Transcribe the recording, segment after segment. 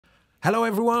Hello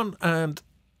everyone and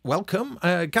welcome.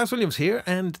 Gaz Williams here,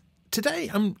 and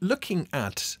today I'm looking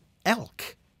at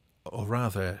Elk, or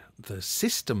rather the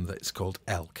system that's called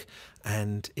Elk,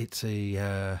 and it's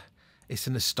an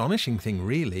astonishing thing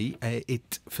really.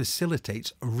 It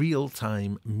facilitates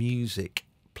real-time music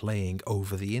playing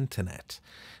over the internet.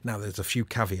 Now there's a few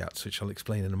caveats which I'll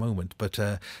explain in a moment, but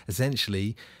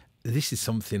essentially this is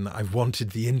something that I've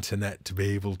wanted the internet to be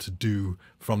able to do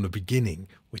from the beginning,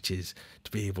 which is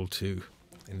to be able to,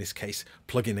 in this case,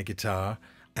 plug in a guitar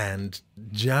and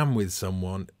jam with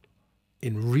someone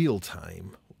in real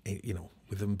time, you know,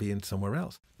 with them being somewhere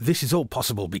else. This is all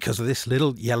possible because of this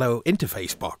little yellow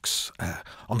interface box.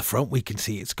 On the front, we can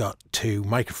see it's got two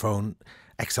microphone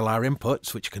XLR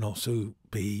inputs, which can also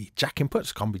be jack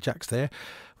inputs, combi jacks there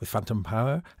with phantom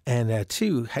power, and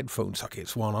two headphone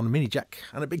sockets, one on a mini jack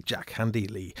and a big jack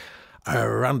handily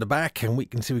around the back. And we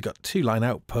can see we've got two line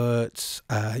outputs,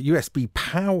 USB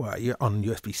power on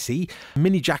USB-C,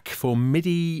 mini jack for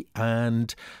MIDI,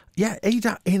 and yeah, 8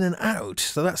 in and out.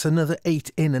 So that's another 8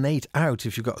 in and 8 out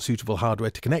if you've got suitable hardware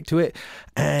to connect to it.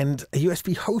 And a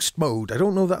USB host mode. I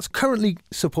don't know if that's currently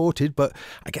supported, but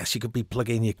I guess you could be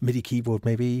plugging your MIDI keyboard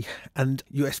maybe, and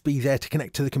USB there to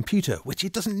connect to the computer, which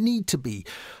it doesn't need to be.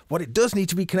 What it does need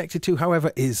to be connected to,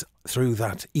 however, is through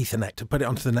that Ethernet to put it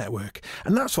onto the network.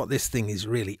 And that's what this thing is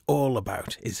really all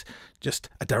about, is just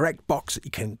a direct box that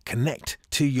you can connect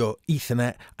to your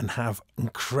Ethernet and have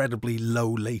incredibly low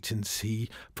latency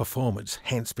performance,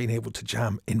 hence being able to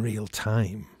jam in real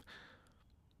time.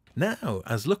 Now,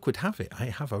 as luck would have it, I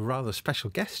have a rather special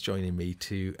guest joining me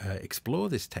to explore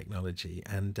this technology,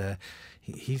 and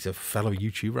he's a fellow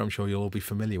YouTuber I'm sure you'll all be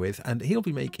familiar with, and he'll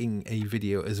be making a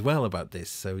video as well about this,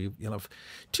 so you'll have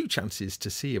two chances to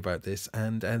see about this.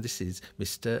 And this is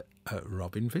Mr.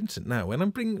 Robin Vincent. Now, when I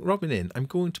bring Robin in, I'm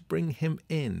going to bring him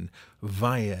in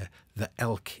via the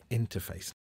Elk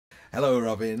interface. Hello,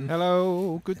 Robin.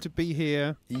 Hello, good to be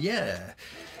here. Yeah.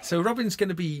 So Robin's going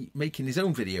to be making his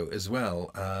own video as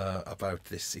well about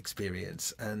this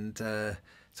experience, and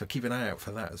so keep an eye out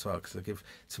for that as well, because I'll give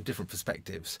some different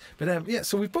perspectives. But yeah,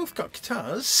 so we've both got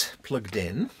guitars plugged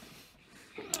in,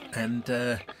 and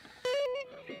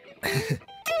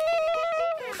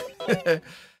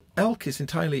Elk is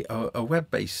entirely a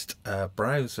web-based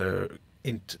browser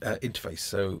interface,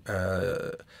 so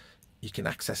you can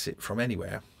access it from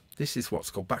anywhere. This is what's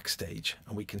called Backstage,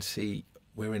 and we can see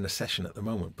we're in a session at the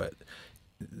moment, but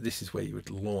this is where you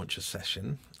would launch a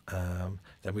session.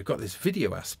 Then we've got this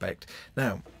video aspect.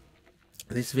 Now,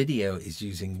 this video is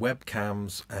using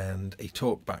webcams and a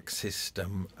talkback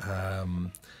system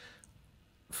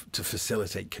to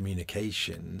facilitate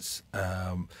communications.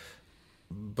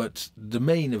 But the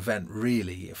main event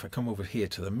really, if I come over here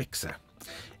to the mixer,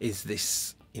 is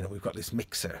this. You know, we've got this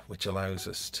mixer which allows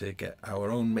us to get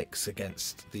our own mix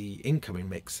against the incoming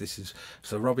mix. This is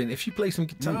so, Robin, if you play some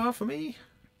guitar for me.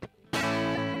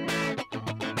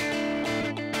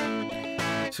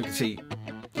 So you can see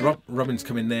Robin's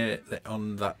coming there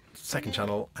on that second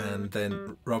channel, and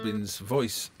then Robin's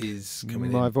voice is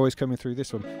coming in. My voice coming through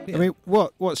this one. Yeah. I mean,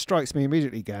 what strikes me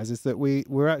immediately, Gaz, is that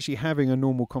we're actually having a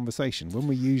normal conversation when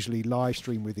we usually live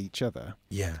stream with each other.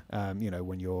 Yeah. You know,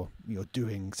 when you're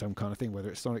doing some kind of thing, whether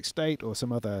it's Sonic State or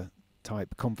some other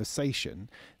type conversation,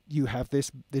 you have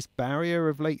this barrier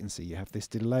of latency. You have this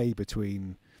delay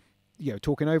between, you know,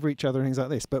 talking over each other and things like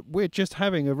this, but we're just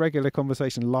having a regular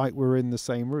conversation like we're in the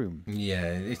same room.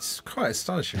 Yeah, it's quite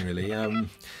astonishing, really.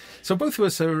 So both of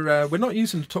us are we're not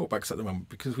using the talkbacks at the moment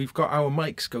because we've got our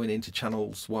mics going into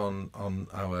channels 1 on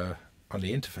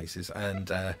the interfaces,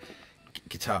 and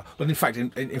guitar. Well, in fact,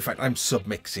 I'm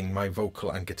submixing my vocal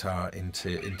and guitar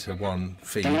into one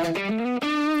feed.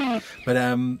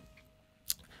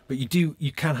 But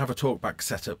you can have a talkback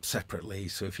set up separately.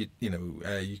 So if you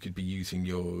could be using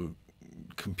your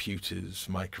computer's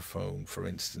microphone, for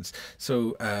instance.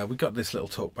 So we've got this little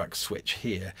talkback switch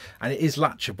here, and it is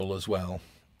latchable as well.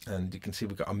 And you can see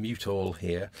we've got a mute all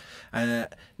here.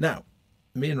 Now,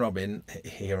 me and Robin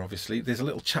here, obviously, there's a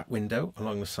little chat window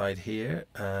along the side here,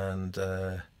 and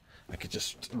I could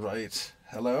just write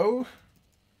hello.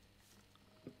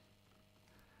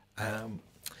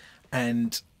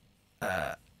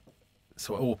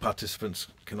 So all participants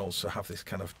can also have this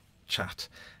kind of chat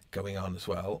going on as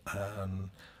well,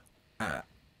 and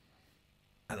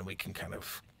then we can kind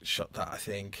of shut that, I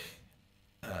think,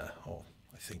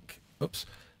 oops,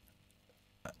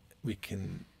 we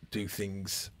can do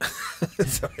things.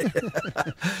 Sorry.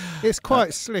 It's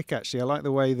quite slick, actually. I like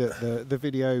the way that the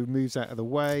video moves out of the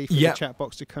way for the chat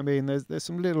box to come in. There's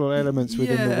some little elements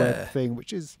within the web thing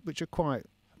which are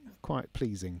quite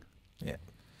pleasing. Yeah.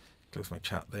 Close my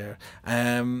chat there.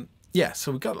 Yeah,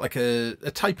 so we've got like a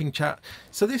typing chat.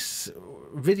 So this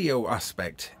video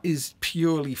aspect is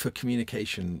purely for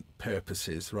communication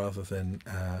purposes rather than,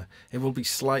 it will be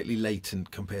slightly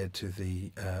latent compared to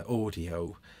the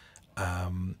audio.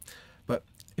 But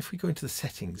if we go into the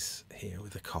settings here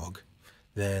with the cog,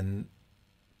 then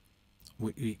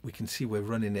we can see we're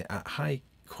running it at high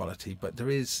quality, but there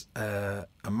is a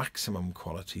maximum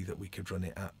quality that we could run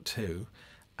it at too.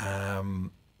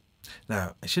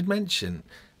 Now, I should mention,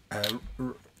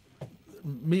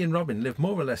 me and Robin live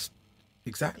more or less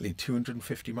exactly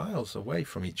 250 miles away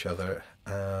from each other,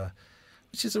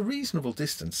 which is a reasonable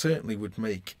distance. Certainly would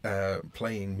make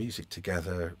playing music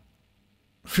together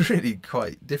really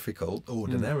quite difficult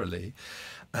ordinarily.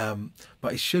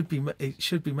 But it should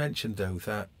be mentioned though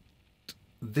that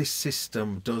this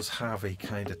system does have a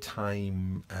kind of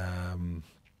time,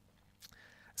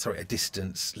 a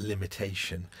distance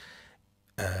limitation.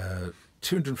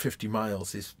 250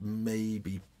 miles is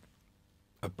maybe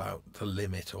about the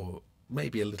limit, or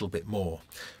maybe a little bit more.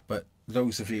 But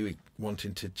those of you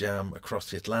wanting to jam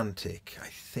across the Atlantic, I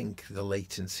think the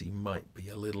latency might be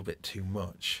a little bit too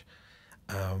much.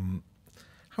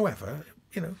 However,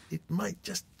 it might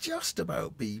just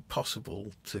about be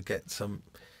possible to get some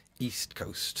East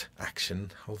Coast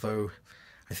action, although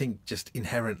I think just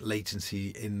inherent latency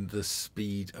in the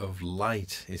speed of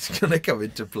light is going to come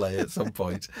into play at some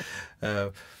point.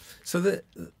 So the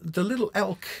little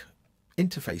Elk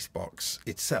interface box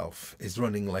itself is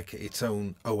running like its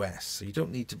own OS, so you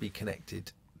don't need to be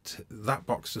connected to that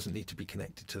box. Doesn't need to be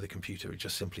connected to the computer. It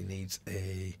just simply needs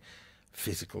a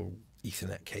physical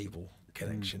Ethernet cable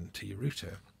connection to your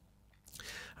router.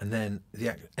 And then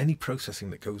any processing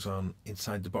that goes on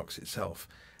inside the box itself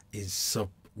is sub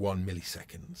 1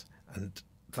 millisecond, and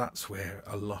that's where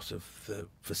a lot of the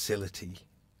facility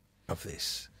of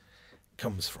this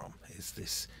comes from, is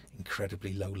this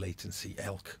incredibly low latency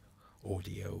Elk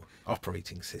audio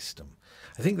operating system.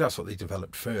 I think that's what they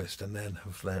developed first, and then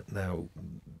have now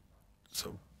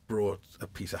sort of brought a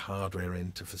piece of hardware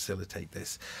in to facilitate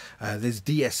this. There's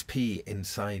DSP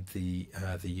inside the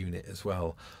unit as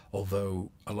well,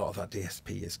 although a lot of that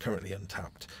DSP is currently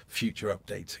untapped. Future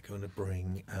updates are going to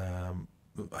bring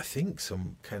I think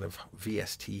some kind of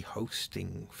VST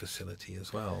hosting facility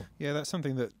as well. Yeah, that's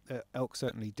something that Elk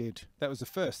certainly did. That was the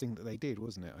first thing that they did,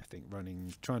 wasn't it? I think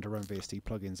trying to run VST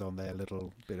plugins on their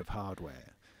little bit of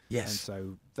hardware. Yes. And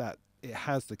so that it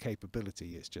has the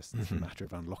capability. It's just a matter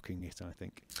of unlocking it, I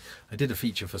think. I did a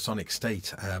feature for Sonic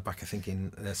State back, I think,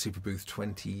 in Superbooth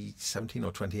 2017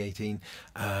 or 2018,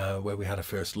 where we had a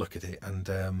first look at it,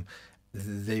 and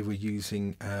they were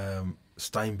using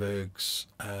Steinberg's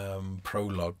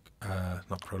Retrolog.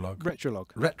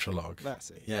 That's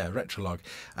it. Yeah, Retrolog.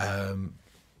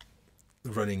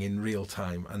 Running in real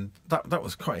time, and that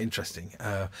was quite interesting.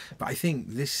 But I think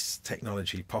this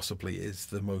technology possibly is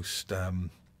the most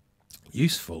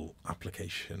useful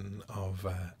application of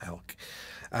Elk.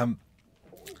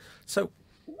 So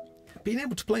being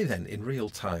able to play then in real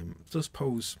time does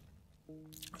pose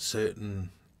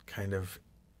certain kind of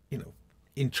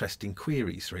interesting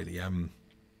queries, really.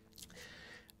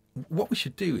 What we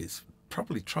should do is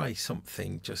probably try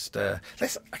something. Just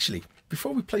let's actually,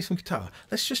 before we play some guitar,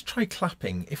 let's just try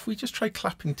clapping. If we just try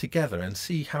clapping together and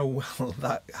see how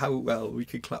well we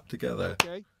can clap together.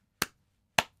 Okay.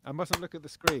 I mustn't look at the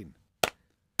screen.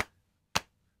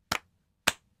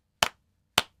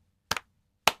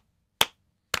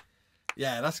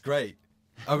 Yeah, that's great.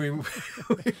 I mean,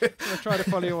 I try to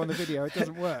follow you on the video. It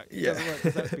doesn't work. It doesn't work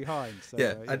because that's behind. So,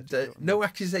 yeah, and no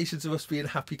accusations of us being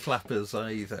happy clappers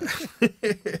either.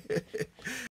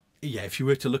 Yeah, if you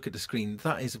were to look at the screen,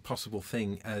 that is a possible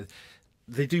thing.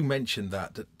 They do mention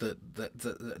that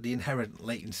the inherent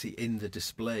latency in the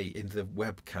display in the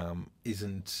webcam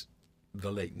isn't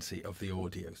the latency of the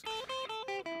audios.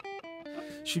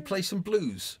 Should we play some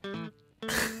blues?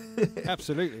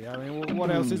 Absolutely. I mean,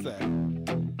 what else is there?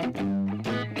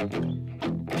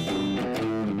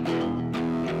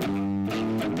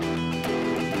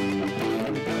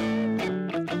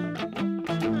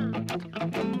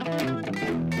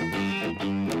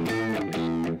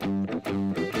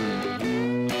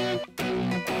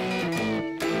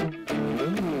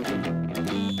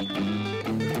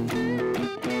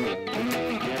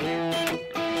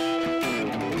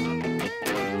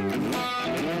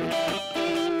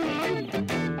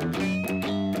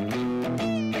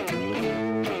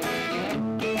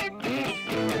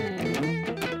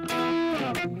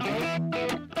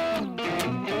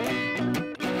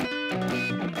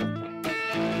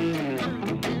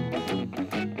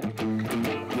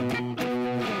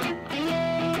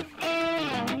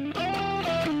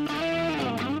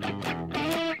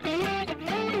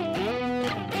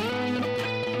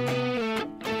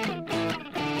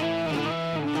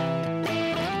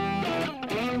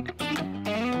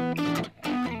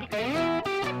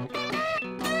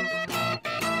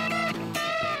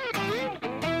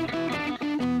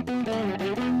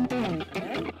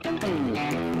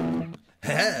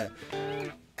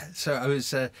 So I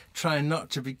was trying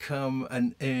not to become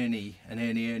an Ernie. Do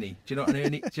you know what an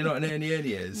Ernie? Do you know what an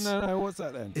Ernie is? No, what's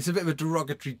that then? It's a bit of a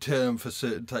derogatory term for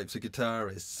certain types of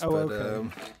guitarists. Oh, but,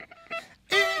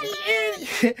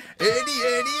 okay.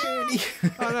 Ernie.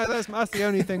 Oh no, that's the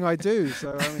only thing I do.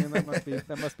 So I mean,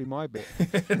 that must be my bit.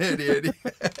 Ernie.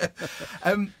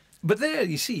 But there,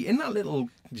 you see, in that little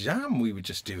jam we were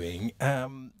just doing,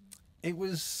 it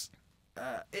was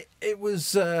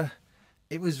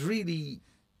really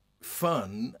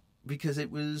fun because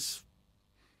it was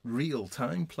real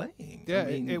time playing. Yeah, I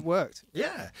mean, it worked.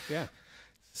 Yeah. Yeah.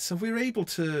 So we were able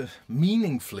to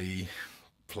meaningfully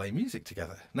play music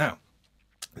together. Now,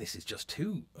 this is just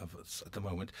two of us at the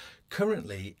moment.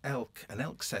 Currently, an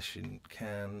elk session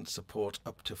can support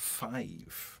up to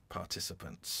 5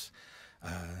 participants,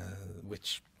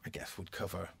 which I guess would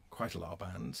cover quite a lot of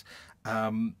bands.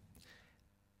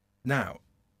 Now,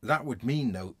 that would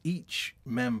mean, though, each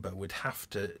member would have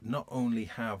to not only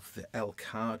have the elk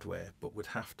hardware, but would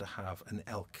have to have an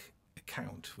elk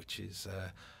account, which is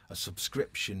a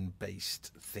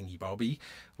subscription-based thingy-bobby,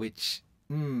 which...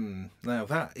 now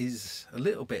that is a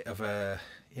little bit of a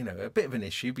bit of an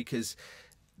issue, because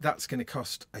that's going to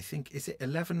cost, I think, is it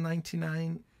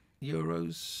 €11.99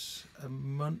 a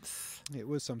month? It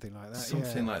was something like that.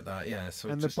 Something like that, yeah. So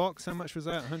and the box, how much was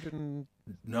that? 100 and...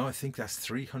 No, I think that's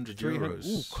 €300.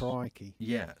 Oh, crikey!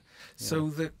 Yeah. So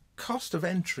the cost of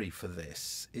entry for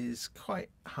this is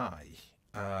quite high.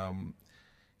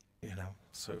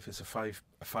 So if it's a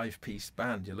five-piece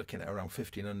band, you're looking at around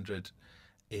 1,500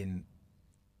 in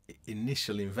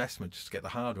initial investment just to get the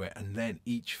hardware, and then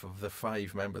each of the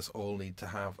 5 members all need to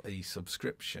have a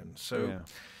subscription. So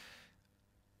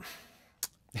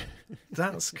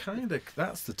that's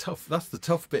the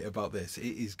tough bit about this.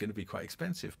 It is going to be quite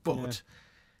expensive, but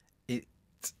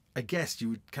I guess you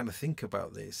would kind of think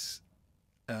about this.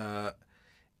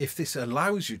 If this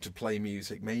allows you to play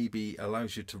music, maybe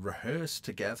allows you to rehearse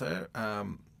together,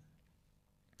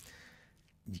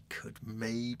 you could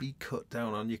maybe cut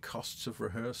down on your costs of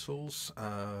rehearsals.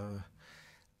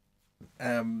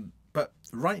 But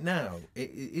right now,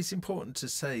 it is important to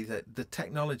say that the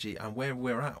technology and where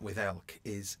we're at with elk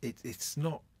is it's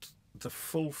not, the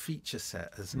full feature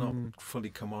set has not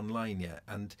fully come online yet.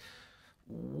 And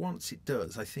once it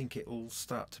does, I think it will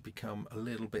start to become a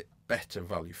little bit better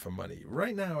value for money.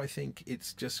 Right now, I think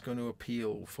it's just going to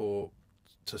appeal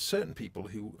to certain people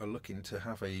who are looking to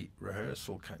have a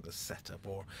rehearsal kind of setup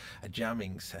or a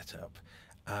jamming setup.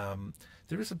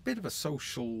 There is a bit of a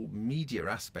social media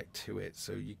aspect to it,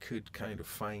 so you could kind of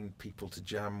find people to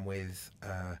jam with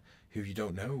who you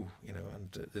don't know, and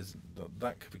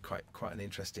that could be quite an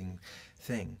interesting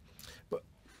thing.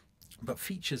 But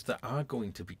features that are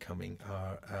going to be coming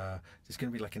are there's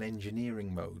going to be like an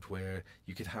engineering mode where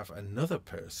you could have another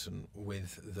person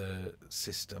with the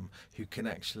system who can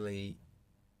actually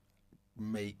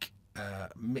make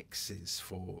mixes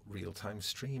for real-time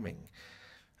streaming,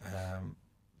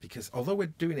 because although we're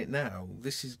doing it now,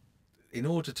 this is, in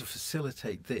order to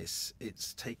facilitate this,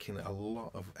 it's taken a lot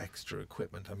of extra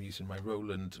equipment. I'm using my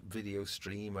Roland video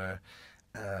streamer,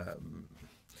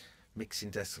 mixing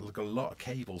desk. Look, a lot of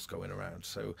cables going around,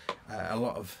 so a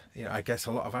lot of I guess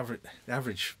a lot of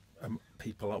average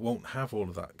people won't have all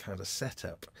of that kind of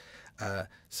setup.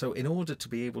 So in order to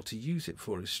be able to use it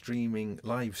for a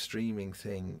live streaming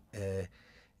thing,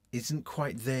 isn't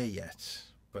quite there yet,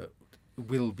 but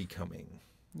will be coming.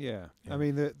 Yeah. I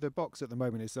mean, the box at the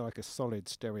moment is like a solid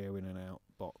stereo in and out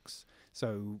box.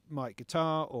 So mic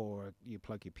guitar, or you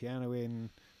plug your piano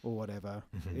in or whatever.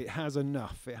 It has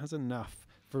enough. It has enough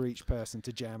for each person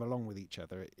to jam along with each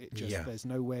other. It just there's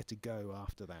nowhere to go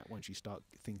after that once you start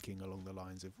thinking along the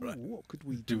lines of what could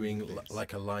we do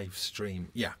like a live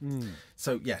stream.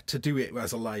 So to do it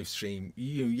as a live stream,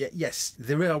 yes,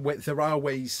 there are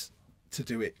ways to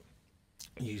do it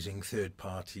using third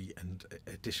party and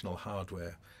additional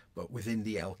hardware, but within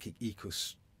the elk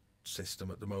ecosystem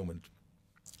at the moment,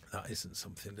 that isn't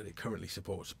something that it currently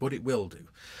supports, but it will do,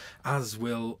 as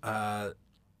will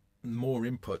more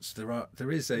inputs.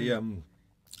 There is an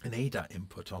ADAT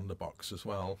input on the box as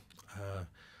well,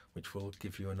 which will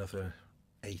give you another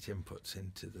 8 inputs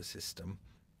into the system,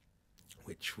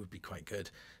 which would be quite good,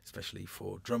 especially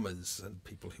for drummers and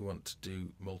people who want to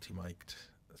do multi-mic'd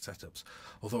setups.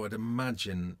 Although I'd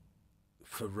imagine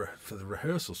for the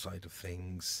rehearsal side of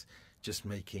things, just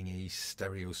making a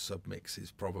stereo submix is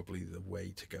probably the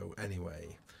way to go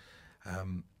anyway.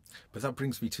 But that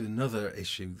brings me to another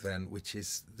issue then, which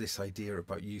is this idea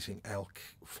about using elk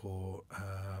for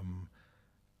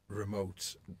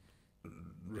remote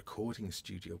recording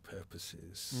studio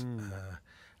purposes.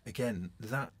 Again,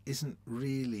 that isn't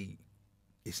really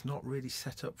it's not really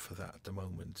set up for that at the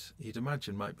moment. You'd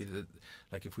imagine might be that,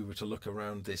 like if we were to look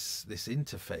around this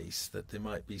interface, that there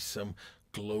might be some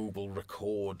global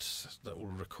records that will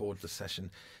record the session.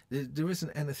 There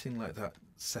isn't anything like that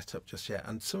set up just yet.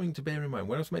 And something to bear in mind,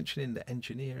 when I was mentioning the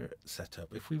engineer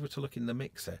setup, if we were to look in the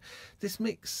mixer, this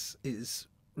mix is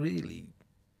really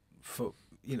for,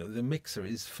 you know, the mixer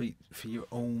is for your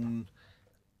own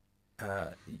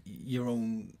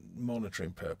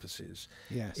monitoring purposes.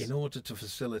 Yes. In order to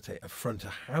facilitate a front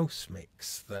of house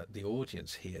mix that the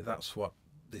audience hear, that's what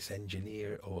this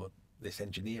engineer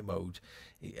mode,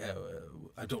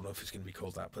 I don't know if it's going to be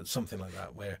called that, but something like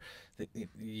that, where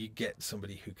you get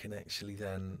somebody who can actually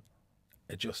then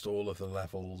adjust all of the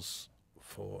levels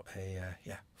for a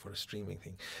streaming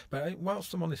thing. But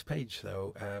whilst I'm on this page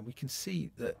though, we can see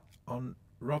that on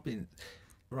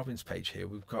Robin's page here,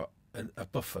 we've got a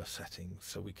buffer setting,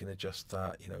 so we can adjust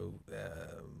that. You know,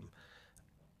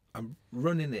 I'm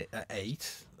running it at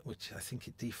 8, which I think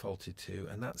it defaulted to,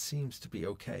 and that seems to be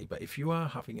okay. But if you are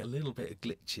having a little bit of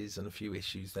glitches and a few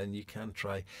issues, then you can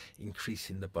try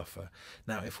increasing the buffer.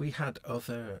 Now, if we had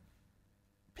other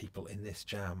people in this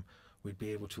jam, we'd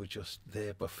be able to adjust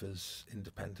their buffers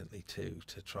independently too,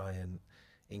 to try and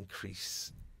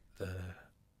increase the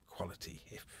quality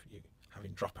if you're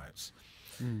having dropouts.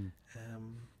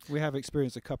 We have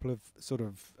experienced a couple of sort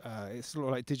of it's sort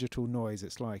of like digital noise.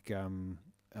 It's like you know,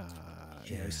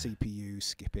 CPU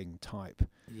skipping type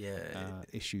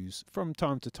issues from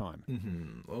time to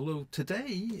time. Although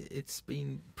today it's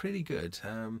been pretty good.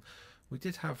 We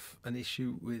did have an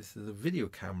issue with the video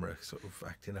camera sort of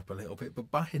acting up a little bit,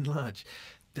 but by and large,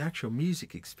 the actual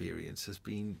music experience has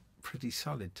been pretty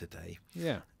solid today.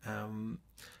 Yeah.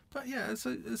 But yeah, as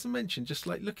I mentioned, just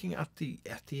like looking at the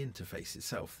interface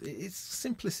itself, it's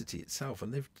simplicity itself,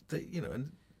 and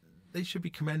they should be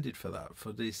commended for that.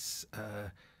 For this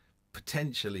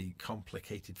potentially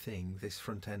complicated thing, this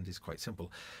front end is quite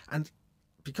simple, and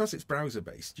because it's browser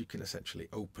based, you can essentially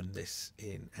open this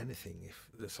in anything if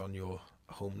that's on your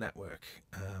home network.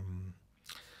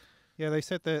 Yeah, they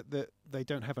said that they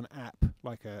don't have an app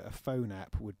like a phone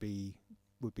app would be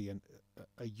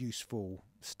a useful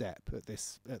step at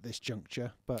this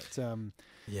juncture, but no,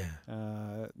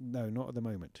 not at the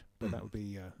moment. But that would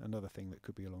be another thing that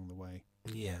could be along the way.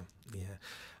 Yeah,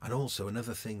 and also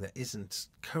another thing that isn't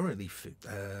currently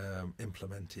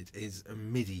implemented is a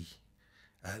MIDI.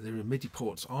 There are MIDI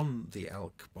ports on the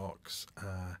Elk box,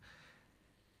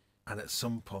 and at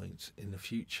some point in the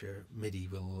future, MIDI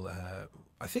will,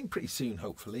 I think pretty soon,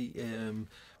 hopefully,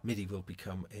 MIDI will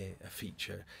become a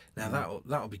feature. Now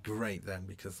that'll be great then,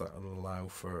 because that'll allow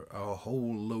for a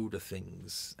whole load of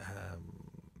things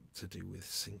to do with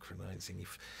synchronizing.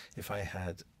 If I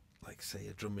had, like, say,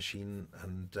 a drum machine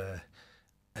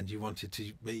and you wanted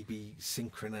to maybe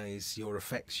synchronize your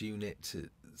effects unit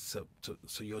so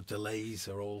your delays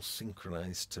are all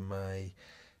synchronized to my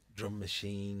drum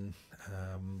machine,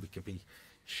 we could be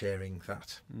sharing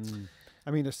that.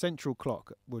 I mean, a central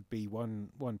clock would be one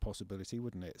possibility,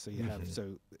 wouldn't it? So you have,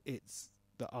 so it's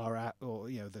that our app, or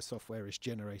the software is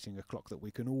generating a clock that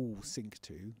we can all sync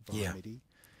to via MIDI.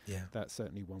 Yeah, that's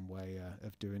certainly one way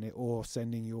of doing it, or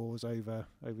sending yours over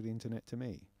the internet to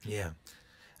me. Yeah.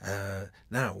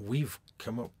 Now we've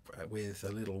come up with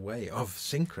a little way of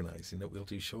synchronizing that we'll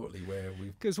do shortly, where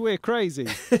because we're crazy.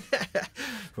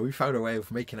 But we found a way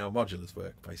of making our modulars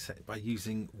work by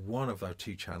using one of our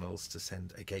 2 channels to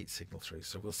send a gate signal through.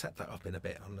 So we'll set that up in a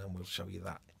bit, and then we'll show you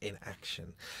that in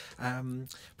action.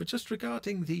 But just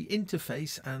regarding the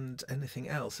interface and anything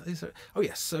else,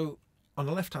 so on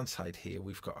the left hand side here,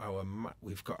 we've got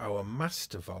our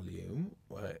master volume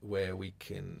where we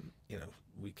can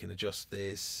adjust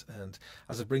this, and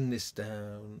as I bring this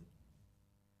down,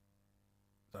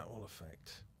 that will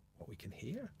affect what we can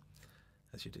hear,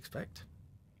 as you'd expect.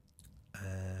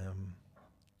 Let's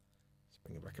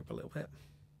bring it back up a little bit,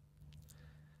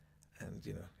 and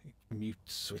mute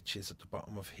switches at the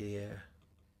bottom of here,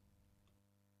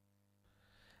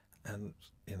 and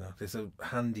there's a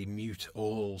handy mute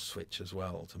all switch as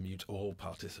well to mute all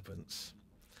participants.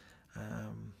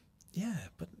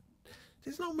 But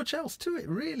there's not much else to it,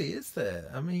 really, is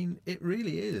there? I mean, it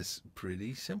really is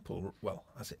pretty simple. Well,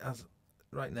 as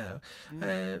right now.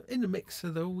 In the mixer,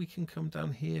 though, we can come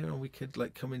down here and we could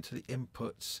come into the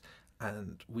inputs,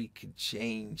 and we could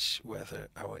change whether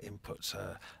our inputs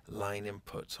are line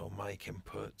inputs or mic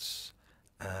inputs,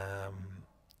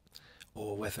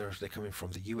 or whether they're coming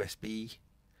from the USB.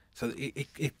 So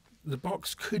the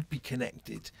box could be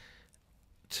connected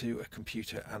to a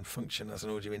computer and function as an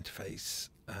audio interface.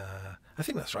 I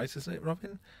think that's right, isn't it,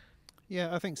 Robin?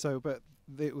 Yeah, I think so, but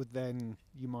it would then,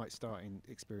 you might start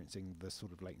experiencing the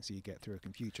sort of latency you get through a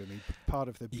computer. I mean, part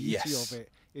of the beauty of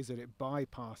it is that it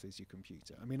bypasses your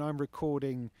computer. I mean, I'm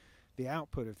recording the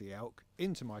output of the elk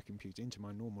into my computer, into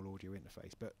my normal audio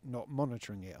interface, but not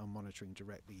monitoring it. I'm monitoring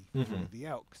directly through the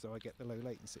elk, so I get the low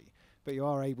latency. But you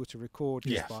are able to record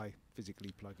just by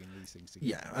physically plugging these things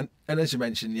together. Yeah, and as you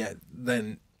mentioned,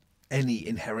 then any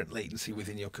inherent latency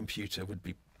within your computer would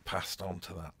be passed on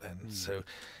to that then. So,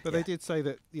 but they did say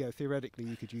that theoretically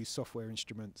you could use software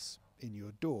instruments in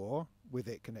your door with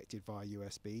it connected via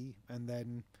USB, and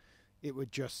then it would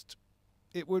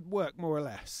work more or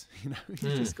less. You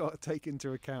just got to take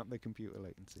into account the computer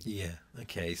latency. Yeah.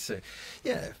 Okay. So,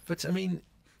 but I mean,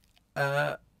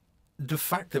 the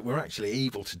fact that we're actually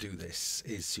able to do this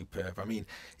is superb. I mean,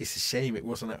 it's a shame it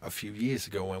wasn't a few years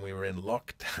ago when we were in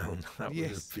lockdown. That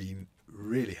would have been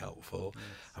really helpful. Yes.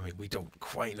 I mean, we don't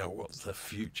quite know what the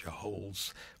future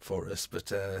holds for us,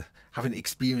 but having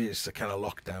experienced a kind of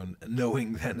lockdown,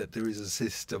 knowing then that there is a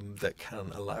system that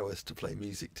can allow us to play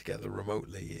music together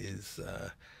remotely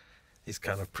is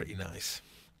kind of pretty nice.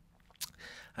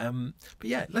 But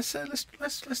yeah, let's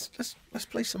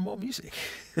play some more music.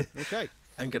 Okay.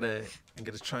 I'm gonna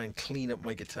try and clean up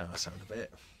my guitar sound a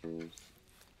bit.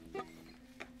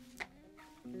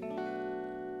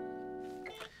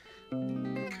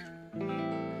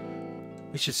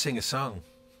 We should sing a song.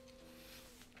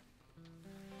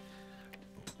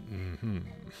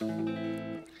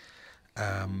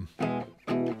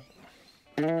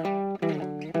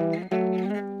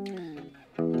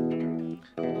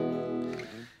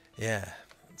 Yeah.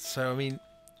 So I mean,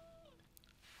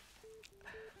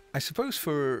 I suppose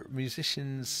for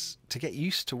musicians to get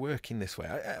used to working this way,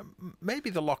 maybe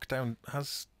the lockdown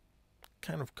has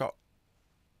kind of got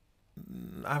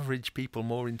average people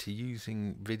more into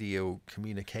using video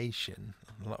communication.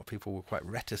 A lot of people were quite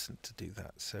reticent to do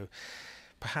that. So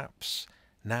perhaps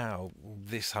now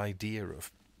this idea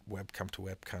of webcam to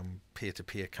webcam,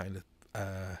 peer-to-peer kind of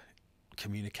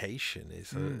communication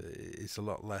is a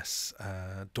lot less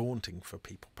daunting for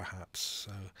people, perhaps.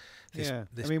 So I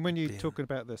mean, when you're talking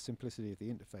about the simplicity of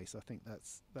the interface, I think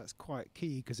that's quite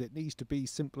key, because it needs to be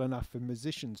simple enough for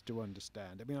musicians to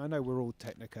understand. I mean, I know we're all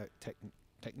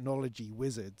technology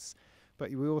wizards,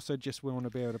 but we also just want to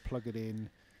be able to plug it in,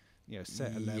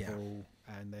 set a level,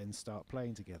 and then start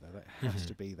playing together. That has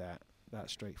to be that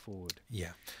straightforward.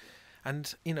 Yeah.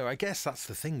 And, I guess that's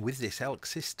the thing with this Elk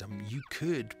system. You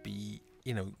could be,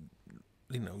 no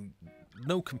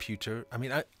computer. I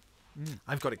mean,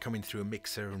 I've got it coming through a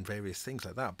mixer and various things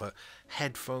like that, but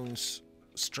headphones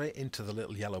straight into the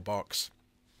little yellow box,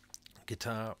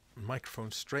 guitar,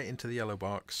 microphone straight into the yellow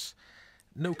box,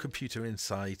 no computer in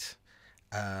sight.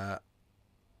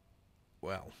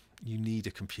 Well, you need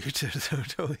a computer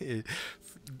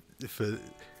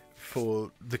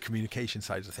for the communication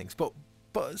side of things. But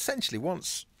essentially,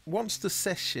 once the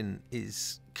session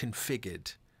is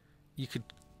configured, you could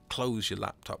close your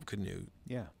laptop, couldn't you?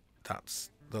 Yeah.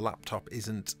 The laptop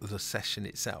isn't the session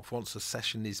itself. Once the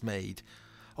session is made,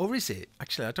 or is it?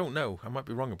 Actually, I don't know. I might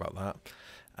be wrong about that.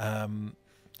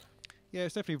 Yeah,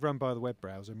 it's definitely run by the web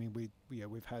browser. I mean, we've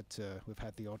had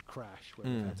the odd crash where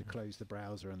we've had to close the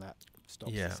browser, and that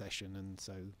stops the session, and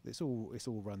so it's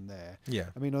all run there. Yeah.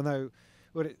 I mean, although,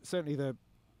 well, it's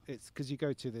because you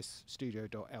go to this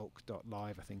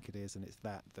studio.elk.live, I think it is, and it's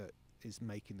that is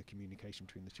making the communication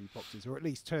between the two boxes, or at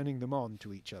least turning them on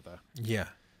to each other. Yeah.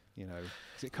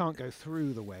 Because it can't go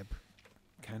through the web,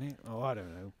 can it? Oh, I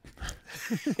don't know.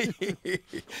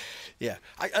 Yeah.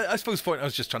 I suppose the point I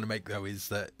was just trying to make, though, is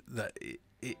that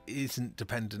it isn't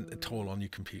dependent at all on your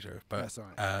computer. But, that's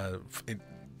right.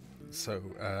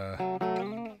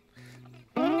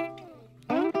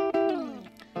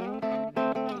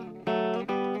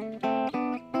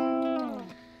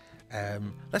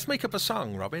 Let's make up a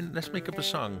song, Robin. Let's make up a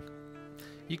song.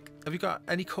 Have you got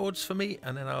any chords for me?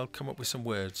 And then I'll come up with some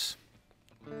words.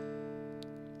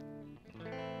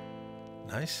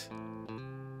 Nice.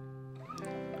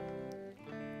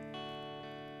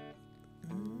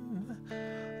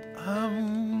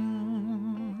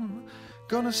 I'm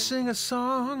gonna sing a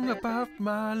song about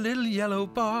my little yellow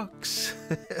box.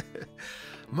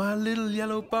 My little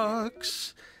yellow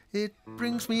box. It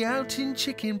brings me out in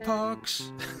chicken pox.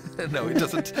 No, it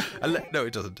doesn't. No,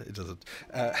 it doesn't. It doesn't.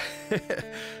 Yeah.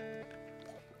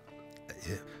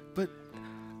 But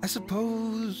I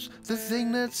suppose the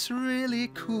thing that's really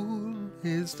cool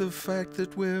is the fact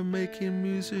that we're making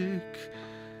music,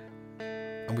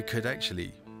 and we could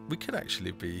actually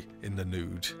be in the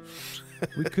nude.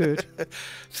 We could.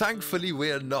 Thankfully,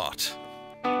 we're not.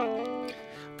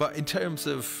 But in terms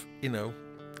of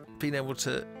being able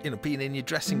to, being in your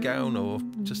dressing gown or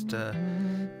just,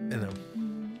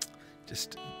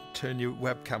 just turn your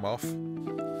webcam off.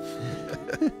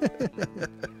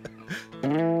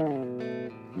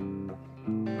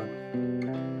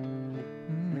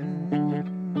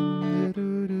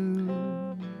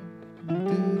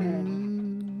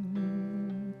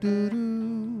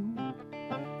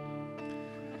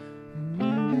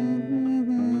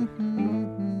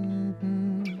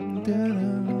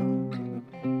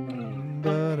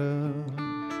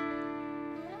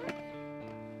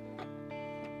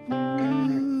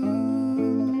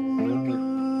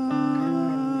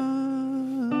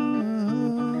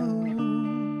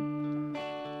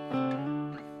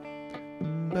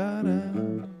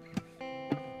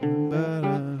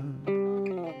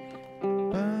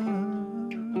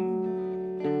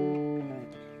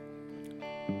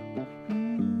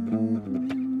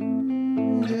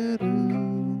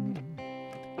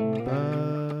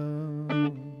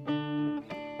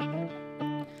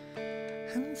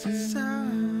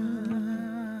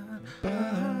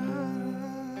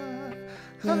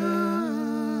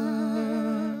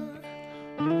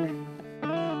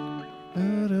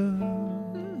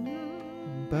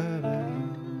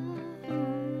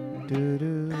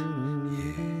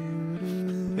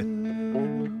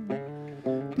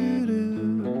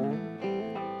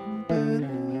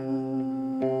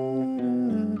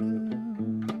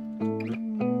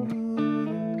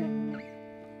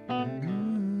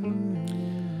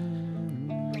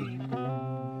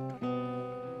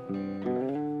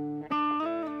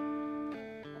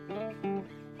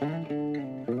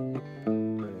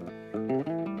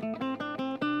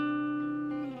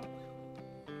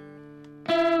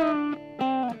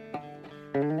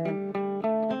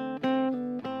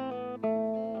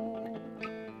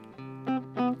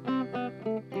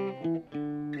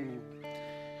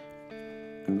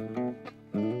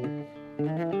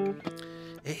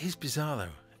 It is bizarre, though.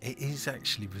 It is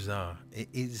actually bizarre. It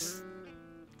is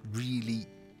really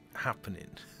happening.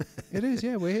 It is,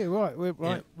 yeah. We're here, right? We're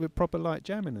right. Yeah. We're proper light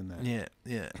jamming in there. Yeah,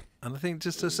 yeah. And I think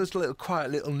just a little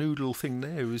quiet little noodle thing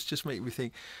there was just making me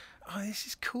think, oh, this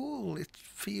is cool. It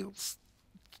feels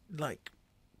like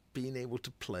being able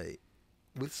to play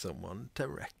with someone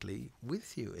directly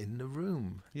with you in the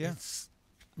room. Yeah. It's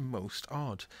most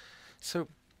odd. So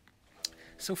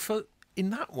for in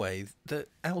that way, the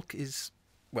Elk is,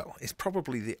 well, it's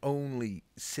probably the only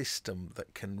system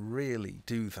that can really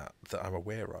do that I'm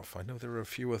aware of. I know there are a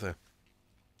few other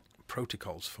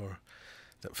protocols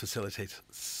that facilitate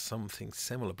something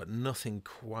similar, but nothing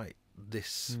quite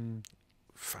this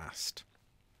fast.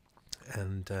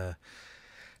 And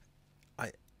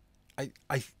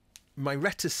I my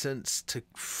reticence to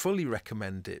fully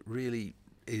recommend it really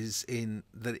is in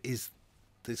that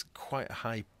there's quite a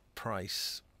high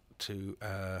price to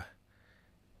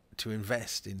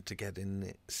invest into getting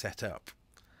it set up,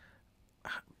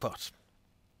 but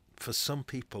for some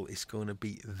people it's going to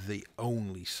be the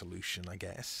only solution, I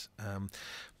guess.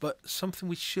 But something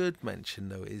we should mention,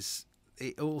 though, is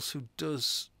it also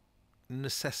does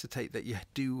necessitate that you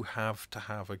do have to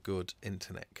have a good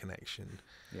internet connection.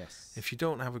 Yes. If you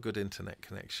don't have a good internet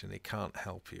connection, it can't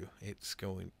help you.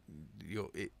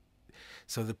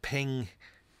 So the ping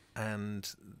and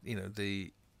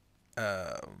the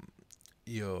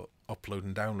your upload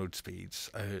and download speeds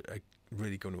are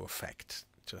really going to affect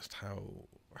just how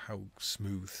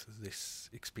smooth this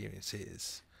experience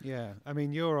is. Yeah, I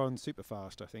mean, you're on super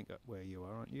fast, I think, where you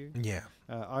are, aren't you? Yeah.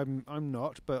 I'm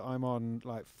not, but I'm on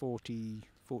like 40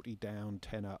 down,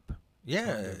 10 up.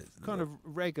 Yeah. Kind of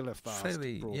regular fast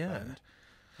fairly, broadband.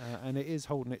 yeah. And it is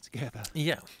holding it together.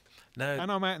 Yeah. Now,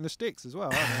 and I'm out in the sticks as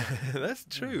well, aren't I? that's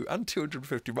true. And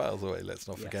 250 miles away, let's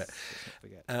not forget.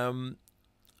 Let's not forget.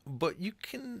 But you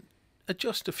can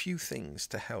adjust a few things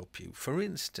to help you. For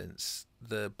instance,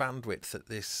 the bandwidth that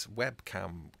this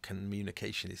webcam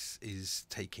communication is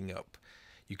taking up,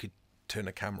 you could turn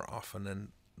a camera off and then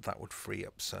that would free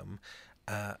up some.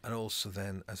 And also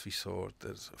then, as we saw,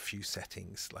 there's a few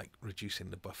settings like reducing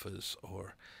the buffers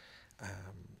or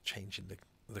changing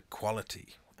the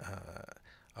quality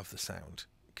of the sound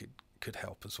could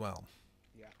help as well.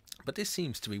 Yeah. But this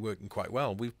seems to be working quite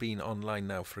well. We've been online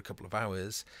now for a couple of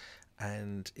hours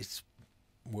and it's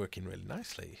working really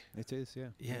nicely. It is, yeah.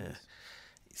 Yeah.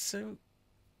 So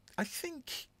I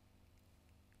think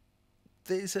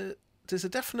there's a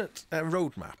definite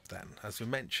roadmap then, as we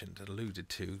mentioned and alluded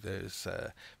to. There's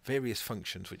various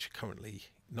functions which are currently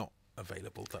not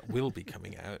available that will be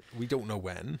coming out. We don't know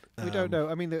when. We don't know.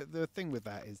 I mean, the thing with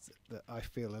that is that I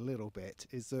feel a little bit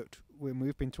is that when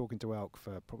we've been talking to Elk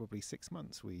for probably 6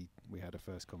 months, we had a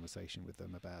first conversation with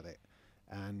them about it.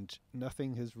 and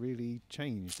nothing has really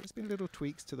changed. There's been little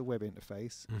tweaks to the web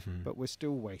interface, but we're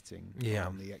still waiting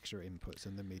on the extra inputs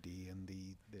and the MIDI and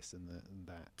the this and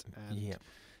that. And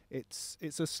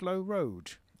it's a slow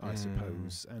road, I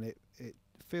suppose, and it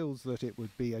feels that it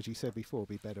would be, as you said before,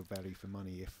 be better value for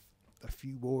money if a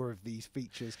few more of these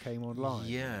features came online.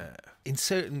 Yeah. In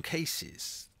certain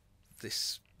cases,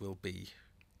 this will be,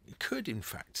 it could in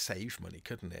fact save money,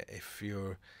 couldn't it? If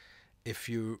you're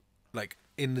like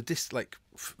in the like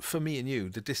for me and you,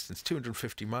 the distance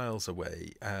 250 miles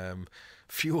away,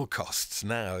 fuel costs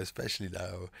now, especially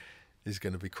now, is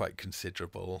going to be quite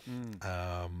considerable.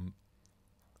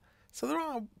 So there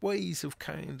are ways of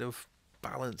kind of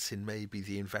balancing maybe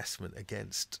the investment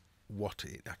against what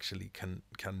it actually can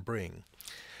bring.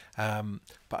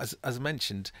 But as I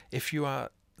mentioned, if you are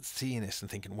seeing this and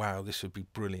thinking, wow, this would be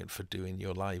brilliant for doing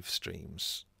your live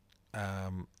streams,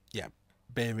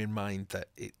 bear in mind that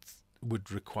it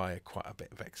would require quite a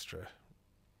bit of extra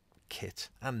kit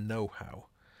and know-how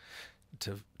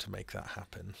to make that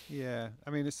happen. Yeah, I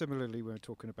mean, similarly, we're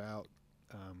talking about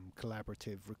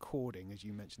collaborative recording, as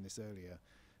you mentioned this earlier.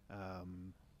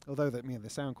 Although that, the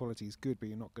sound quality is good, but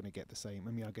you're not going to get the same.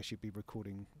 I guess you'd be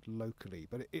recording locally,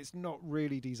 but it's not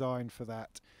really designed for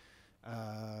that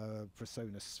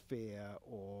Persona Sphere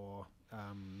or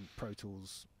Pro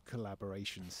Tools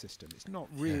collaboration system. It's not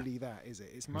really that, is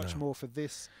it? It's much more for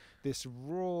this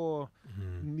raw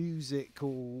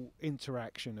musical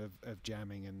interaction of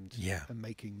jamming and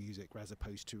making music, as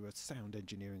opposed to a sound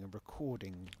engineering and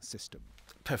recording system.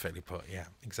 Perfectly put, yeah,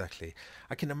 exactly.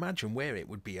 I can imagine where it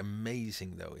would be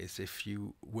amazing, though, is if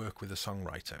you work with a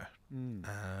songwriter.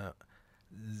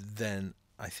 Then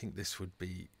I think this would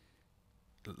be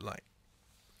like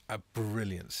a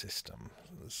brilliant system.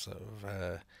 So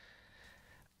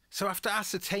after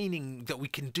ascertaining that we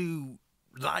can do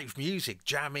live music,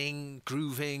 jamming,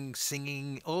 grooving,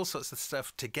 singing, all sorts of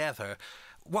stuff together,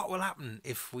 what will happen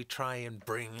if we try and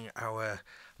bring our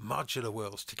modular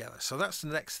worlds together? So that's the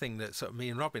next thing that sort of me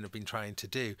and Robin have been trying to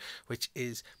do, which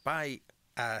is by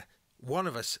one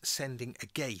of us sending a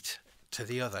gate to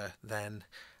the other, then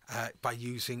by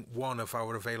using one of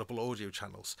our available audio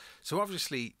channels. So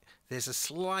obviously there's a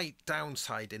slight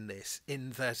downside in this,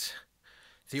 in that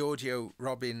the audio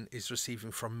Robin is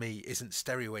receiving from me isn't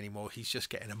stereo anymore. He's just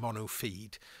getting a mono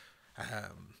feed.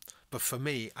 But for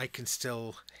me, I can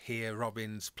still hear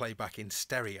Robin's playback in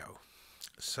stereo.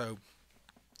 So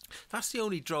that's the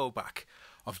only drawback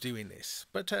of doing this.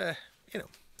 But,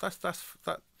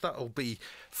 that'll be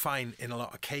fine in a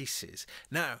lot of cases.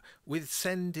 Now, with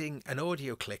sending an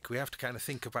audio click, we have to kind of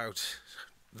think about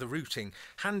the routing.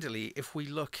 Handily, if we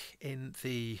look in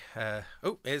the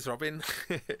here's Robin.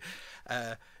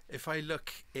 If I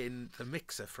look in the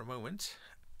mixer for a moment,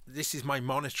 this is my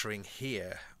monitoring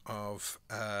here of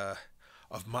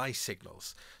my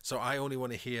signals. So I only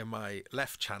want to hear my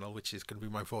left channel, which is going to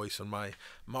be my voice on my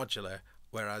modular,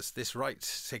 whereas this right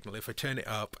signal, if I turn it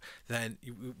up, then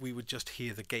we would just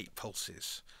hear the gate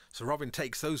pulses. So Robin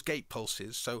takes those gate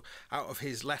pulses, so out of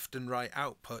his left and right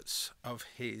outputs of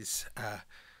his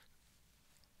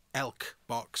elk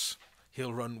box,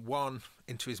 he'll run one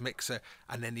into his mixer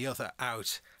and then the other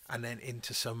out, and then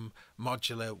into some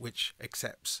modular which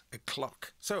accepts a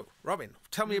clock. So Robin,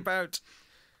 tell me about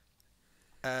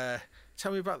the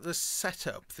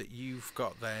setup that you've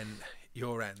got then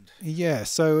your end. Yeah,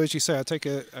 so as you say, I take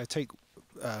the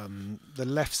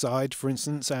left side, for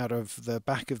instance, out of the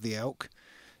back of the elk,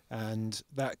 and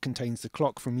that contains the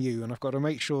clock from you, and I've got to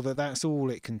make sure that that's all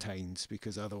it contains,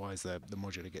 because otherwise the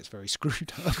modular gets very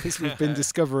screwed up, as we've been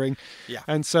discovering. Yeah.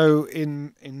 And so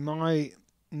in my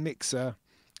mixer,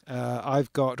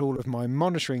 I've got all of my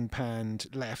monitoring panned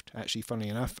left, actually, funnily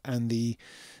enough, and the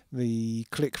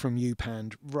click from you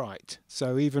panned right.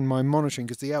 So even my monitoring,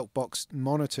 because the elk box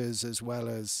monitors as well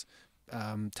as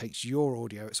takes your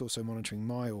audio, it's also monitoring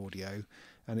my audio,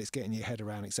 and it's getting your head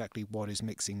around exactly what is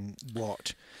mixing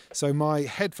what. So my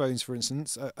headphones, for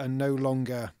instance, are no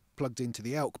longer plugged into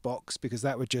the elk box, because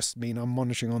that would just mean I'm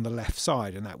monitoring on the left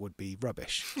side, and that would be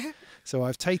rubbish. So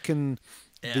I've taken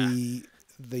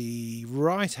the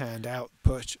right hand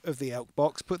output of the elk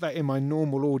box, put that in my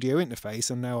normal audio interface,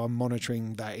 and now I'm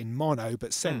monitoring that in mono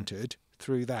but centered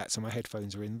through that, so my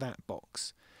headphones are in that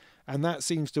box, and that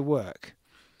seems to work.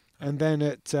 And then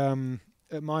at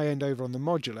my end over on the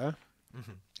modular,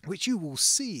 which you will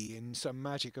see in some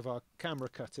magic of our camera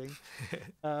cutting,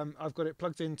 I've got it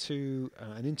plugged into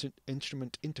an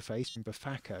instrument interface from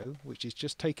Bafako, which is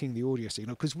just taking the audio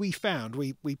signal, because we found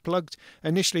we plugged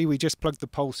initially, we just plugged the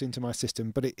pulse into my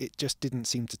system, but it just didn't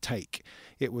seem to take.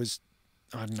 It was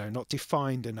I don't know, not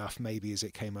defined enough maybe as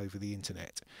it came over the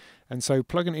internet. And so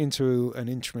plugging it into an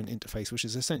instrument interface, which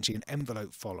is essentially an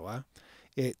envelope follower,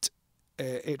 it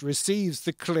receives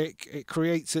the click, it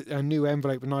creates a new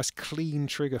envelope, a nice clean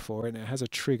trigger for it, and it has a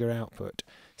trigger output.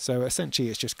 So essentially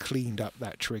it's just cleaned up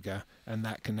that trigger, and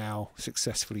that can now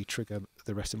successfully trigger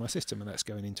the rest of my system, and that's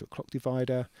going into a clock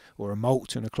divider or a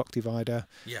mult and a clock divider.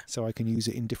 Yeah. So I can use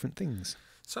it in different things.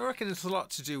 So I reckon it's a lot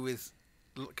to do with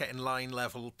getting line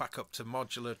level back up to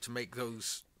modular to make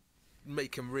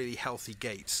them really healthy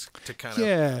gates to kind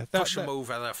of push them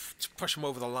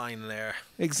over the line there.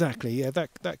 Exactly. Yeah,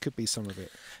 that could be some of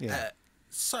it. Yeah.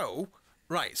 So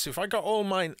if I got all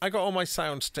my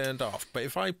sounds turned off, but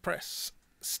if I press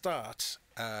start,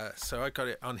 so I got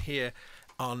it on here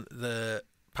on the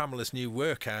Pamela's new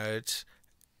workout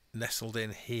nestled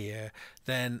in here,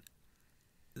 then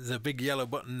the big yellow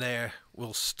button there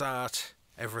will start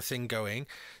everything going.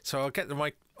 So I'll get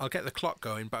the clock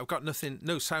going, but I've got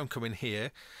no sound coming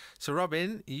here. So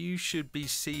Robin, you should be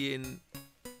seeing.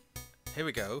 Here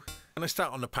we go. When I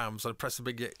start on the Pams, I press the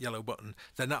big yellow button,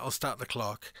 then that'll start the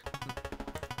clock.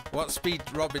 What speed,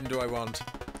 Robin, do I want?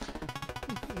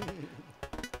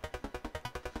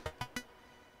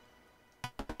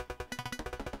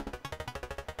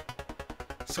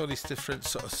 So these different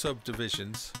sort of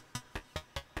subdivisions.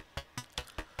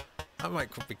 That might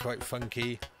be quite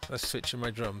funky. Let's switch in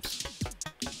my drums.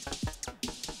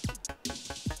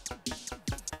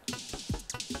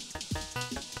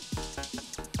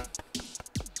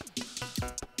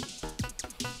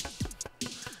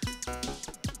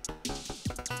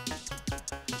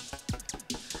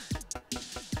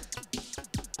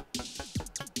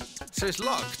 So it's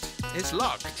locked. It's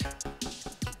locked.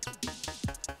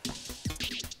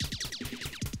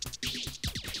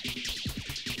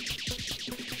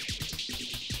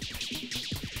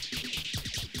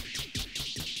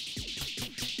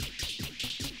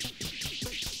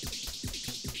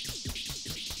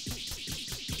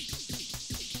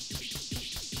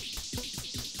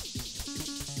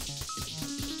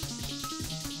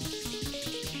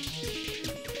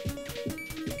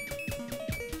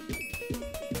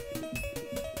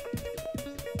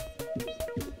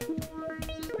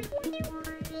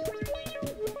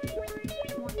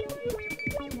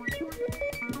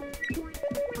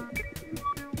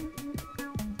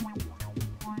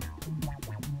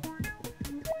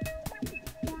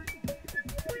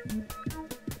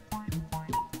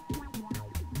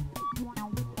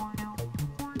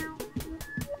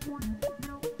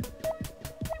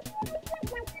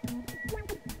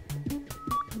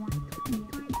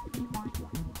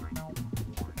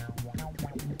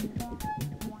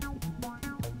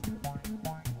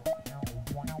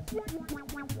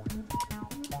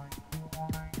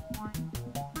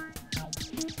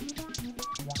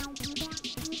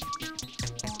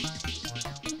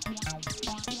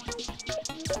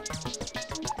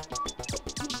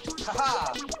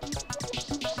 Haha!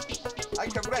 I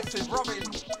can rest with Robin.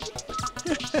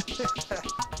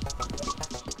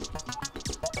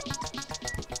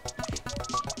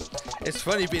 It's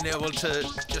funny being able to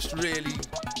just really.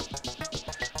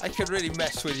 I can really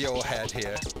mess with your head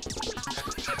here.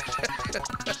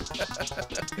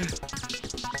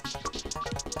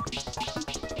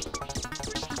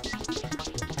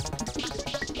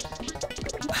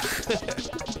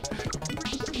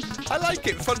 I like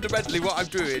it fundamentally what I'm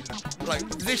doing, like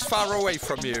this far away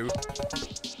from you.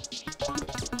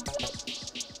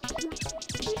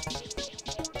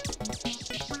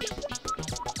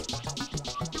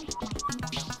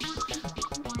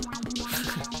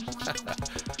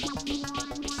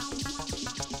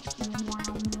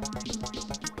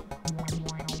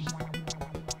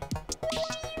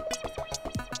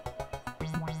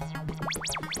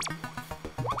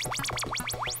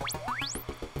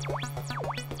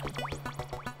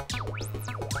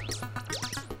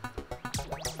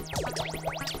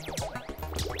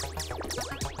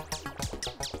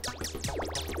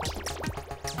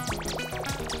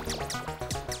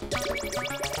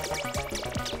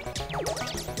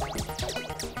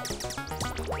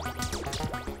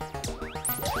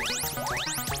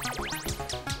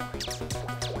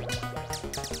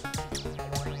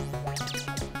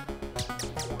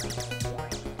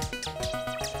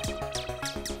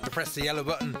 Press the yellow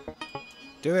button.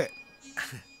 Do it.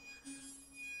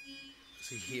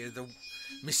 So you hear the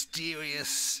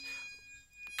mysterious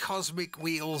cosmic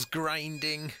wheels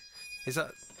grinding. Is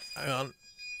that... Hang on.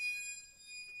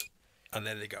 And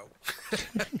there they go.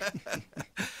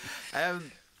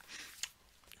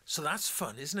 So that's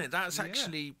fun, isn't it? That's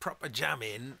actually proper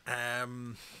jamming.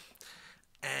 And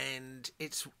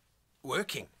it's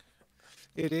working.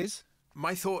 It is.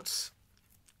 My thoughts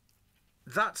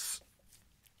that's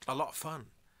a lot of fun.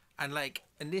 And like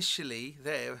initially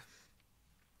there,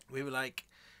 we were like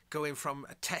going from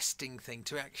a testing thing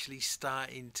to actually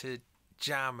starting to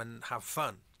jam and have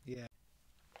fun. Yeah.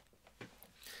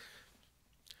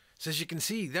 So as you can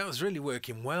see, that was really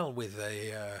working well with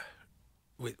a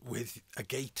with a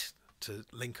gate to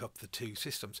link up the two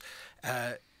systems.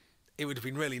 It would have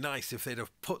been really nice if they'd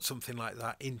have put something like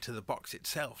that into the box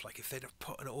itself, like if they'd have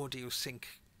put an audio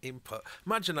sync input.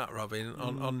 Imagine that, Robin,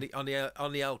 on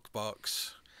the Elk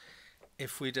box.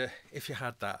 If you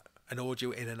had that, an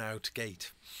audio in and out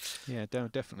gate. Yeah,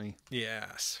 definitely.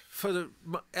 Yes, for the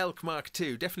Elk Mark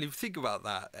II, definitely think about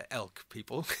that, Elk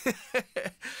people.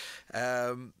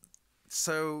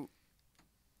 So,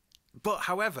 but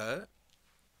however,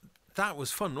 that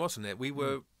was fun, wasn't it? We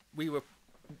were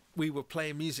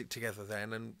playing music together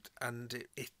then, and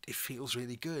it feels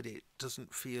really good. It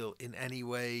doesn't feel in any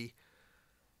way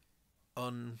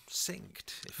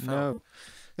unsynced. No.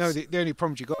 The only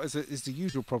problems you got is the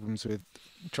usual problems with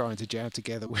trying to jam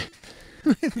together with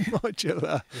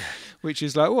modular, which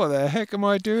is like, what the heck am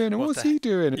I doing, and what's he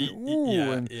doing,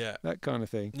 and that kind of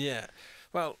thing. Yeah.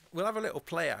 Well, we'll have a little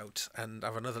play out and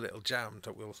have another little jam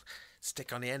that we'll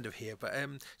stick on the end of here. But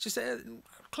just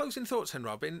closing thoughts then,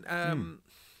 Robin.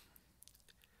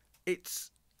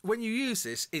 It's when you use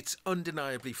this, it's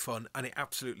undeniably fun and it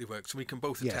absolutely works. And we can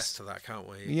both attest to that, can't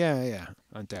we? Yeah,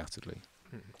 undoubtedly.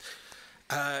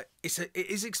 It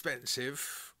is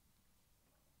expensive.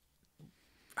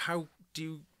 How do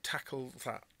you tackle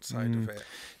that side of it?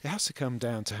 It has to come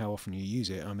down to how often you use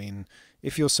it. I mean,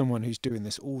 if you're someone who's doing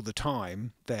this all the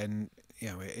time, then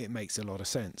it makes a lot of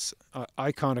sense.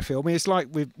 I kind of feel, I mean, it's like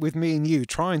with me and you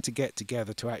trying to get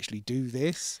together to actually do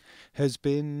this has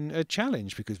been a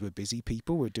challenge because we're busy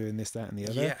people. We're doing this, that, and the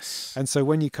other. Yes. And so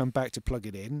when you come back to plug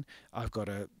it in, I've got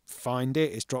to find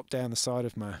it. It's dropped down the side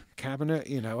of my cabinet.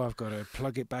 I've got to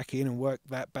plug it back in and work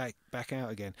that back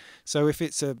out again. So if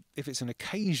it's an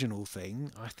occasional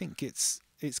thing, I think it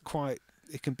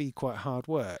can be quite hard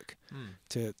work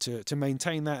to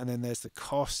maintain that, and then there's the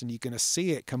cost, and you're going to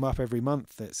see it come up every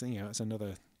month. It's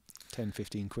another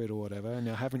 10-15 quid or whatever, and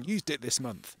I haven't used it this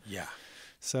month. Yeah.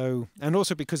 So, and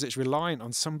also because it's reliant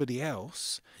on somebody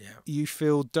else, you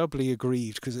feel doubly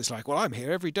aggrieved because it's like, well, I'm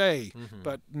here every day,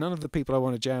 but none of the people I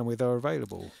want to jam with are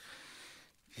available.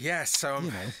 Yes, so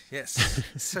yes,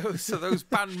 so those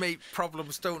bandmate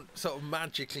problems don't sort of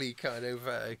magically kind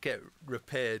of get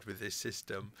repaired with this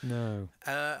system. No.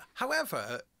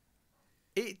 However,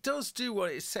 it does do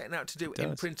what it's setting out to do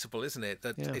in principle, isn't it?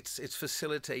 That it's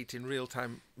facilitating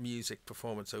real-time music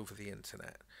performance over the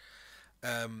internet.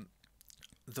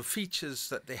 The features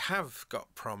that they have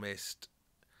got promised,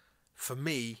 for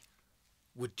me,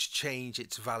 would change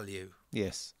its value.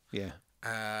 Yes. Yeah.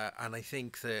 And I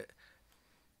think that.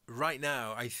 Right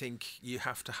now, I think you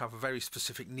have to have a very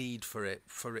specific need for it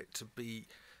to be,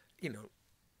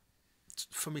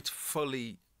 for me to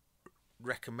fully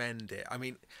recommend it. I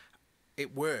mean,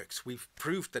 it works. We've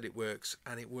proved that it works,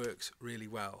 and it works really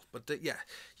well. But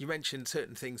you mentioned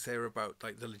certain things there about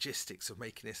like the logistics of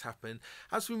making this happen.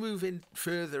 As we move in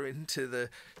further into the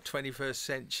 21st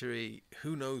century,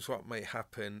 who knows what may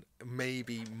happen?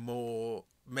 Maybe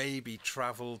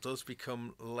travel does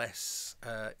become less,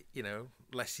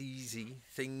 less easy.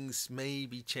 Things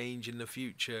maybe change in the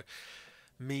future,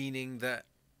 meaning that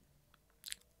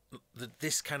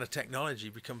this kind of technology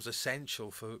becomes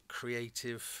essential for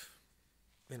creative,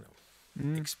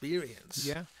 experience.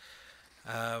 Yeah.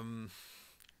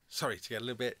 Sorry to get a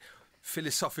little bit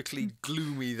philosophically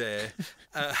gloomy there,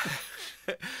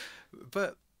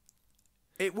 but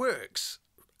it works.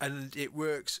 And it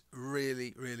works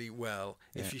really, really well.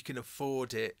 Yeah. If you can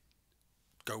afford it,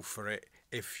 go for it.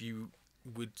 If you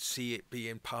would see it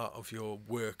being part of your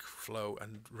workflow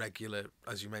and regular,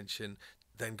 as you mentioned,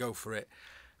 then go for it.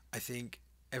 I think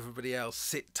everybody else,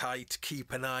 sit tight,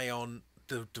 keep an eye on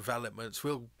the developments.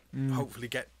 We'll hopefully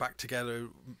get back together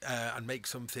and make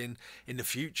something in the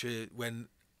future when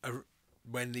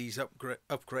these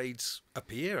upgrades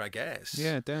appear, I guess.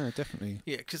 Yeah, definitely.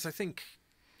 Yeah, because I think...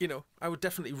 I would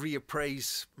definitely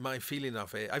reappraise my feeling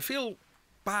of it. I feel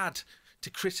bad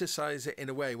to criticise it in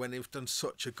a way when they've done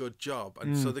such a good job.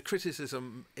 And so the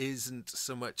criticism isn't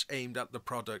so much aimed at the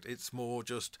product. It's more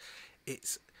just,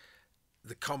 it's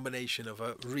the combination of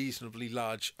a reasonably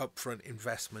large upfront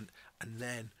investment and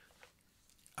then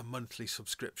a monthly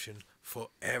subscription for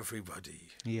everybody.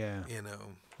 Yeah.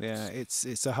 Yeah,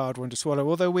 it's a hard one to swallow.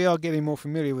 Although we are getting more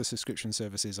familiar with subscription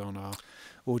services on our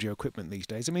audio equipment these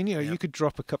days. I mean, you could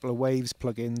drop a couple of Waves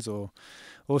plugins or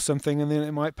something, and then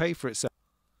it might pay for itself.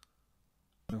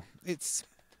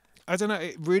 I don't know.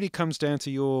 It really comes down to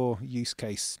your use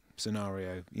case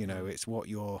scenario. You know, it's what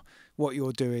you're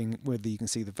doing, whether you can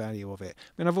see the value of it.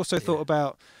 I mean, I've also thought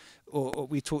about, or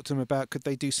we talked to them about, could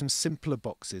they do some simpler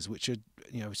boxes, which are,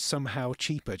 you know, somehow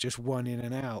cheaper, just one in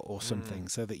and out or something,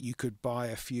 so that you could buy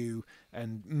a few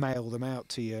and mail them out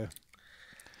to your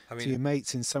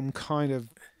mates in some kind of,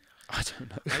 I don't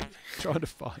know, trying to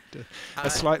find a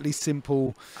slightly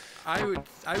simple. I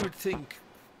would think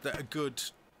that a good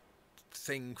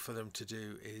thing for them to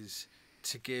do is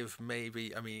to give,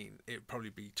 maybe, I mean, it'd probably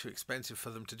be too expensive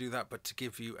for them to do that, but to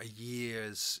give you a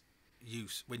year's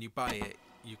use. When you buy it,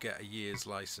 you get a year's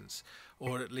license,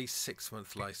 or at least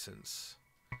 6-month license.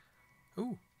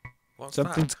 Ooh, what's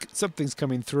that? Something's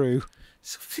coming through.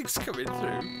 Something's coming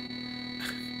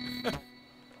through.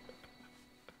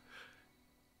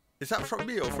 Is that from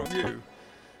me or from you?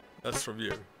 That's from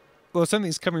you. Well,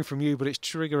 something's coming from you, but it's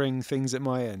triggering things at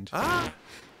my end. Ah!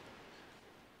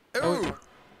 Oh!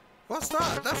 What's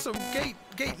that? That's some gate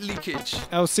leakage.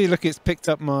 Oh, see, look, it's picked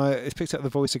up the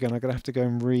voice again. I'm gonna have to go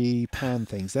and repan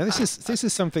things. Now, this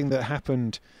is something that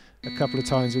happened a couple of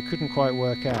times. We couldn't quite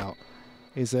work out.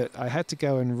 Is that I had to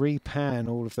go and repan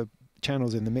all of the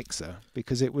channels in the mixer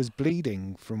because it was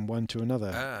bleeding from one to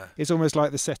another. It's almost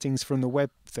like the settings from the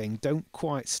web thing don't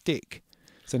quite stick.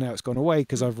 So now it's gone away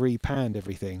because I've repanned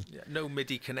everything. Yeah, no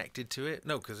MIDI connected to it?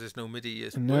 No, because there's no MIDI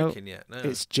working yet. No,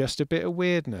 it's just a bit of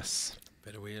weirdness.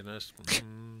 Bit of weirdness.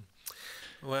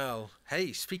 Well,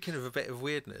 hey, speaking of a bit of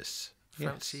weirdness,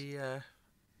 fancy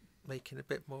making a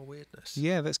bit more weirdness?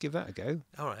 Yeah, let's give that a go.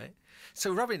 All right.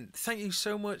 So, Robin, thank you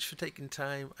so much for taking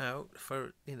time out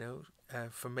for,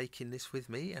 for making this with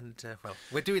me. And, well,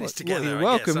 we're doing this together. Well, you're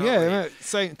welcome.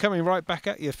 No, coming right back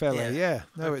at you, fella. Yeah.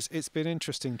 No, it's been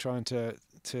interesting trying to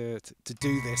do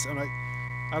this. And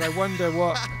I wonder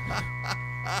what...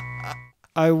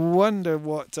 I wonder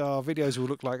what our videos will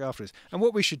look like afterwards. And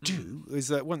what we should do is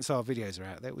that once our videos are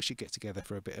out there, we should get together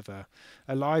for a bit of a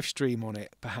live stream on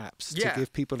it, perhaps, to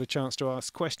give people a chance to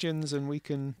ask questions, and we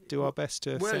can do our best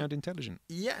to sound intelligent.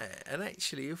 Yeah, and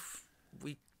actually, if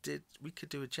we could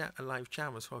do a live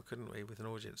jam as well, couldn't we, with an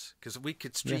audience? Because we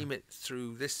could stream it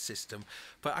through this system.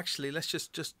 But actually, let's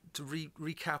just to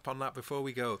recap on that before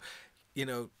we go.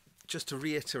 Just to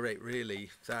reiterate,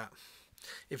 really, that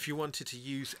if you wanted to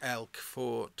use Elk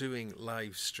for doing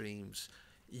live streams,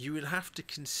 you would have to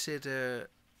consider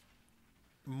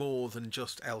more than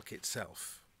just Elk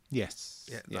itself. Yes.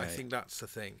 I think that's the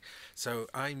thing. So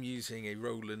I'm using a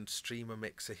Roland streamer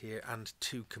mixer here and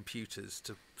 2 computers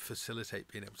to facilitate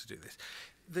being able to do this.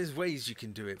 There's ways you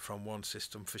can do it from one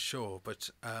system for sure,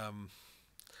 but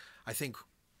I think,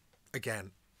 again,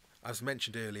 as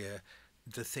mentioned earlier,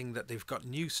 the thing that they've got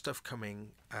new stuff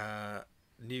coming,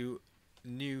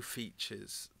 new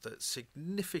features that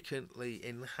significantly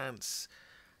enhance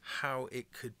how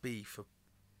it could be for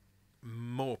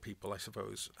more people, I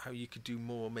suppose, how you could do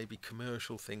more maybe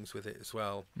commercial things with it as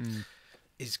well,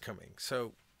 is coming.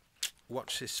 So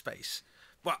watch this space.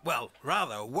 Well,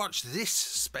 rather watch this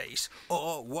space,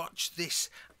 or watch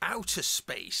this outer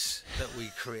space that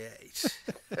we create.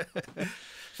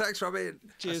 Thanks, Robin.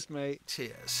 Cheers, mate.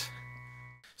 Cheers.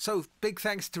 So, big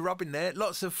thanks to Robin there.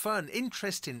 Lots of fun.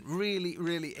 Interesting. Really,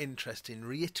 really interesting.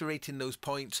 Reiterating those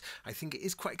points. I think it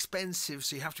is quite expensive,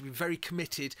 so you have to be very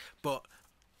committed, but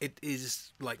it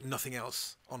is like nothing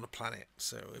else on the planet.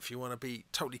 So, if you want to be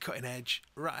totally cutting edge,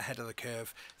 right ahead of the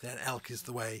curve, then Elk is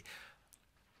the way.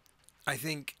 I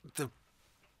think the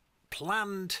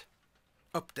planned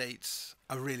updates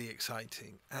are really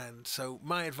exciting, and so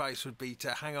my advice would be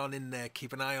to hang on in there,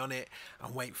 keep an eye on it,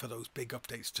 and wait for those big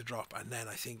updates to drop, and then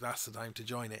I think that's the time to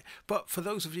join it. But for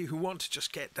those of you who want to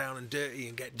just get down and dirty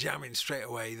and get jamming straight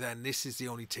away, then this is the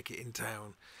only ticket in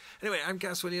town. Anyway, I'm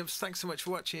Gaz Williams. Thanks so much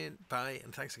for watching. Bye,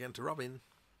 and thanks again to Robin.